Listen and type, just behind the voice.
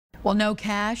Well, no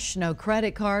cash, no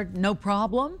credit card, no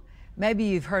problem. Maybe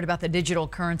you've heard about the digital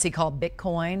currency called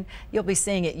Bitcoin. You'll be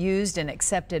seeing it used and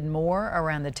accepted more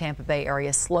around the Tampa Bay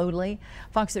area slowly.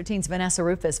 Fox 13's Vanessa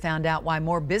Rufus found out why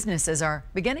more businesses are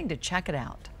beginning to check it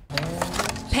out.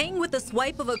 Paying with the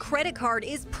swipe of a credit card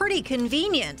is pretty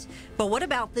convenient, but what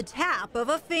about the tap of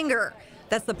a finger?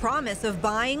 That's the promise of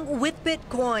buying with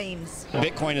Bitcoins.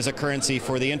 Bitcoin is a currency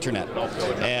for the internet,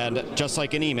 and just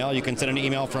like an email, you can send an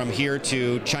email from here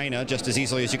to China just as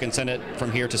easily as you can send it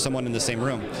from here to someone in the same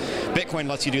room. Bitcoin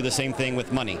lets you do the same thing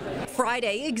with money.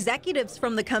 Friday, executives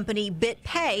from the company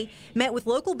BitPay met with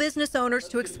local business owners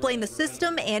to explain the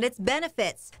system and its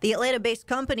benefits. The Atlanta-based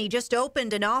company just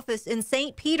opened an office in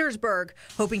St. Petersburg,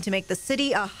 hoping to make the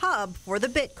city a hub for the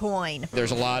Bitcoin.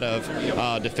 There's a lot of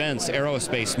defense,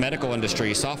 aerospace, medical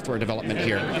industry, software development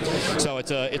here. So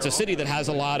it's a city that has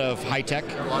a lot of high tech,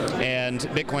 and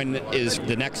Bitcoin is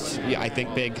the next, I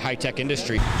think, big high tech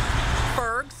industry.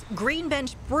 Berg's, Green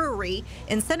Bench Brewery,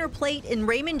 and Center Plate in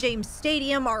Raymond James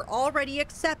Stadium are already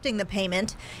accepting the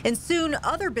payment, and soon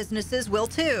other businesses will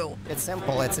too. It's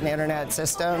simple. It's an internet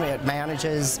system. It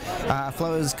manages,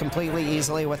 flows completely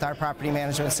easily with our property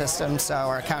management system, so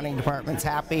our accounting department's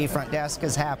happy, front desk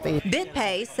is happy.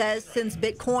 BitPay says since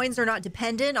Bitcoins are not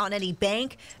dependent on any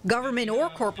bank, government, or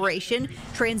corporation,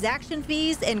 transaction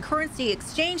fees and currency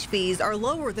exchange fees are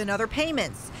lower than other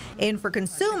payments. And for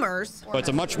consumers, it's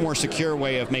a much more secure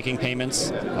way of making payments.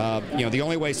 The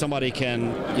only way somebody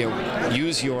can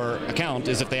use your account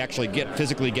is if they actually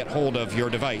physically get hold of your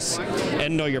device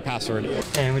and know your password.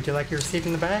 And would you like your receipt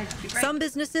in the bag? Some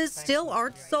businesses still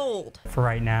aren't sold. For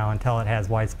right now, until it has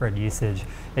widespread usage,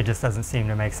 it just doesn't seem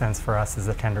to make sense for us as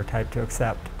a tender type to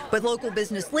accept. But local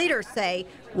business leaders say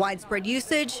widespread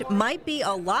usage might be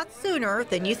a lot sooner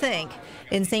than you think.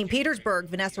 In St. Petersburg,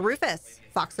 Vanessa Rufus,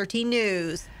 Fox 13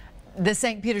 News. The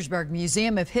St. Petersburg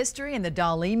Museum of History and the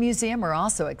Dali Museum are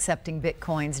also accepting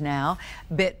Bitcoins now.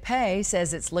 BitPay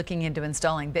says it's looking into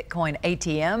installing Bitcoin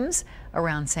ATMs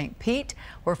around St. Pete,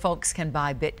 where folks can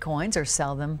buy Bitcoins or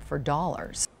sell them for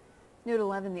dollars. New at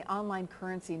 11, the online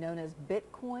currency known as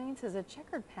Bitcoins has a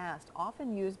checkered past,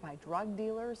 often used by drug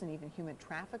dealers and even human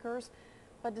traffickers.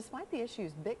 But despite the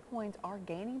issues, Bitcoins are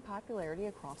gaining popularity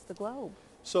across the globe.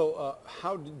 So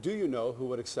how do you know who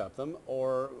would accept them,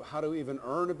 or how to even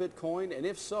earn a Bitcoin? And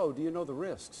if so, do you know the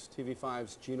risks?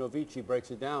 TV5's Gino Vici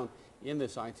breaks it down in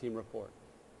this I-Team report.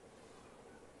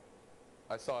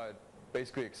 I saw it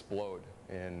basically explode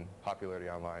in popularity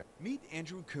online. Meet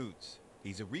Andrew Clcik.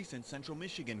 He's a recent Central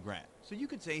Michigan grad, so you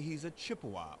could say he's a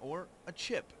Chippewa or a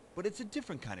chip. But it's a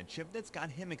different kind of chip that's got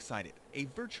him excited. A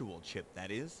virtual chip, that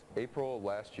is. April of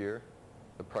last year,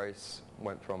 the price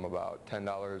went from about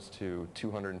 $10 to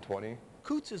 $220.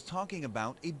 Clcik is talking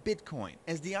about a Bitcoin.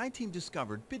 As the I-Team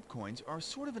discovered, Bitcoins are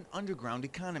sort of an underground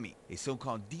economy, a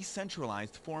so-called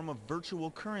decentralized form of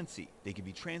virtual currency. They can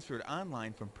be transferred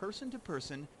online from person to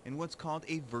person in what's called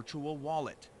a virtual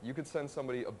wallet. You could send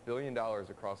somebody $1 billion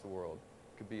across the world.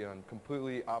 It could be on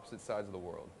completely opposite sides of the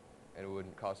world, and it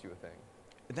wouldn't cost you a thing.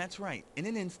 That's right. In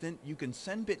an instant, you can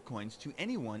send Bitcoins to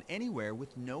anyone, anywhere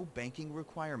with no banking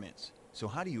requirements. So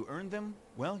how do you earn them?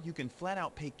 Well, you can flat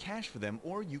out pay cash for them,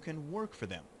 or you can work for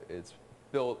them. It's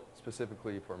built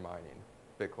specifically for mining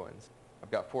Bitcoins.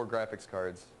 I've got 4 graphics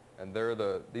cards, and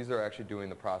these are actually doing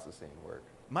the processing work.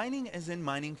 Mining as in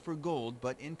mining for gold,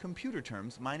 but in computer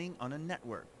terms, mining on a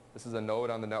network. This is a node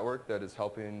on the network that is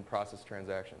helping process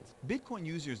transactions. Bitcoin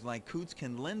users like Clcik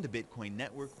can lend the Bitcoin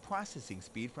network processing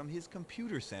speed from his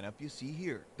computer setup you see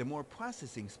here. The more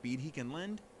processing speed he can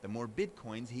lend, the more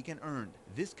Bitcoins he can earn.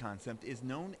 This concept is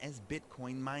known as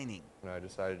Bitcoin mining. And I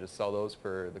decided to sell those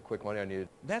for the quick money I needed.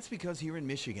 That's because here in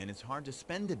Michigan, it's hard to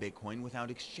spend a Bitcoin without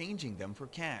exchanging them for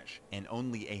cash. And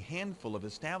only a handful of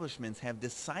establishments have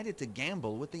decided to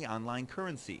gamble with the online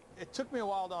currency. It took me a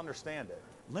while to understand it.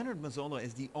 Leonard Mazzola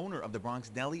is the owner of the Bronx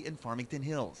Deli in Farmington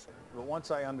Hills. But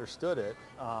once I understood it,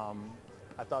 I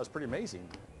thought it was pretty amazing.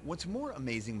 What's more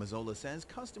amazing, Mazzola says,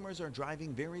 customers are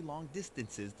driving very long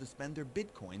distances to spend their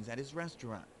Bitcoins at his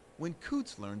restaurant. When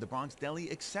Clcik learned the Bronx Deli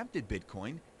accepted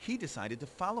Bitcoin, he decided to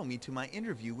follow me to my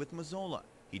interview with Mazzola.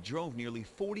 He drove nearly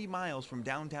 40 miles from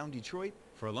downtown Detroit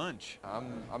for lunch.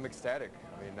 I'm ecstatic.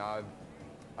 I mean, now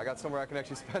I got somewhere I can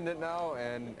actually spend it now,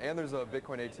 and there's a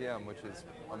Bitcoin ATM, which is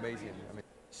amazing.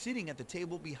 Sitting at the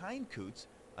table behind Clcik,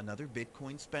 another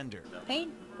Bitcoin spender. Hey,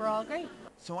 we're all great.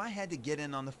 So I had to get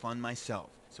in on the fun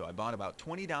myself. So I bought about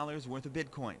 $20 worth of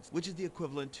Bitcoins, which is the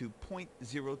equivalent to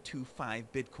 0.025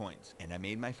 Bitcoins. And I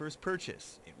made my first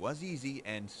purchase. It was easy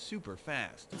and super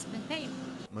fast. It's been paid.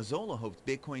 Mazzola hopes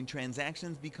Bitcoin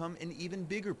transactions become an even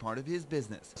bigger part of his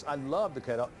business. I'd love to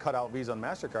cut out Visa and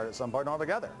MasterCard at some point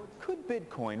altogether. Could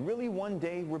Bitcoin really one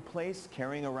day replace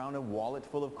carrying around a wallet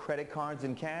full of credit cards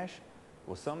and cash?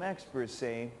 Well, some experts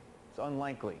say it's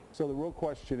unlikely. So the real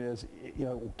question is,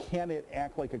 can it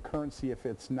act like a currency if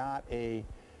it's not a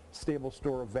stable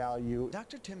store of value?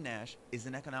 Dr. Tim Nash is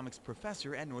an economics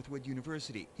professor at Northwood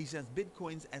University. He says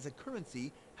Bitcoins as a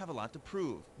currency have a lot to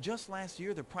prove. Just last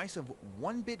year, the price of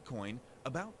one Bitcoin,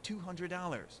 about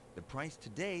 $200. The price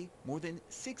today, more than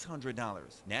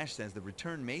 $600. Nash says the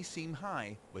return may seem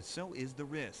high, but so is the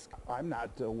risk. I'm not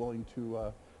willing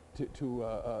to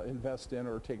invest in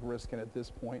or take risk in at this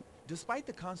point. Despite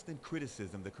the constant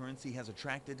criticism the currency has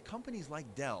attracted, companies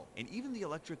like Dell and even the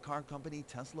electric car company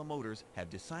Tesla Motors have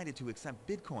decided to accept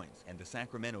Bitcoins, and the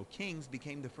Sacramento Kings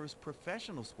became the first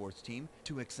professional sports team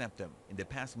to accept them. In the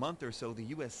past month or so, the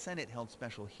U.S. Senate held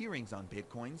special hearings on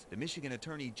Bitcoins. The Michigan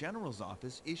Attorney General's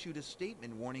office issued a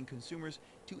statement warning consumers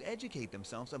to educate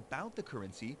themselves about the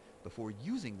currency before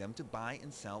using them to buy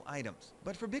and sell items.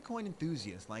 But for Bitcoin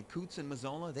enthusiasts like Clcik and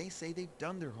Mazzola, they say they've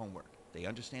done their homework. They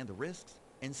understand the risks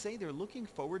and say they're looking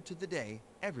forward to the day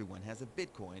everyone has a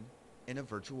Bitcoin in a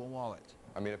virtual wallet.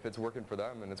 I mean, if it's working for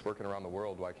them and it's working around the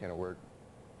world, why can't it work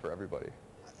for everybody?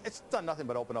 It's done nothing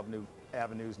but open up new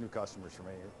avenues, new customers for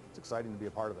me. It's exciting to be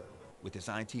a part of it. With this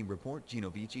IT report, Gino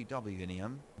Vici,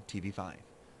 WNEM, TV5.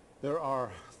 There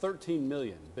are 13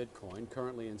 million Bitcoin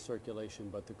currently in circulation,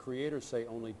 but the creators say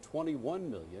only 21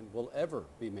 million will ever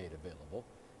be made available.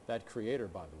 That creator,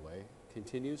 by the way,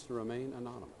 continues to remain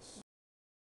anonymous.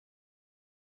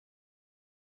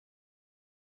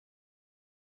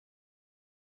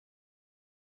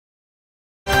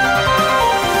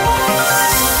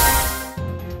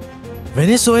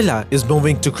 Venezuela is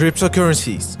moving to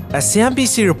cryptocurrencies. As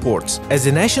CNBC reports, as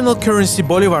the national currency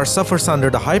Bolivar suffers under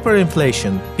the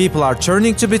hyperinflation, people are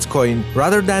turning to Bitcoin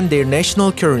rather than their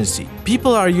national currency.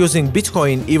 People are using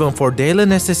Bitcoin even for daily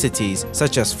necessities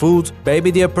such as food,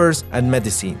 baby diapers, and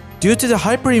medicine. Due to the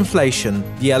hyperinflation,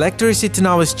 the electricity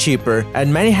now is cheaper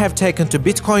and many have taken to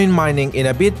Bitcoin mining in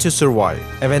a bid to survive.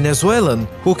 A Venezuelan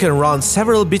who can run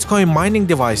several Bitcoin mining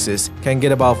devices can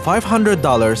get about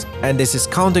 $500, and this is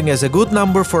counting as a good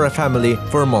number for a family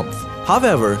for a month.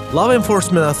 However, law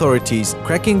enforcement authorities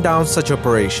cracking down such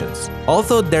operations.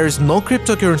 Although there is no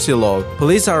cryptocurrency law,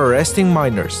 police are arresting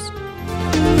miners.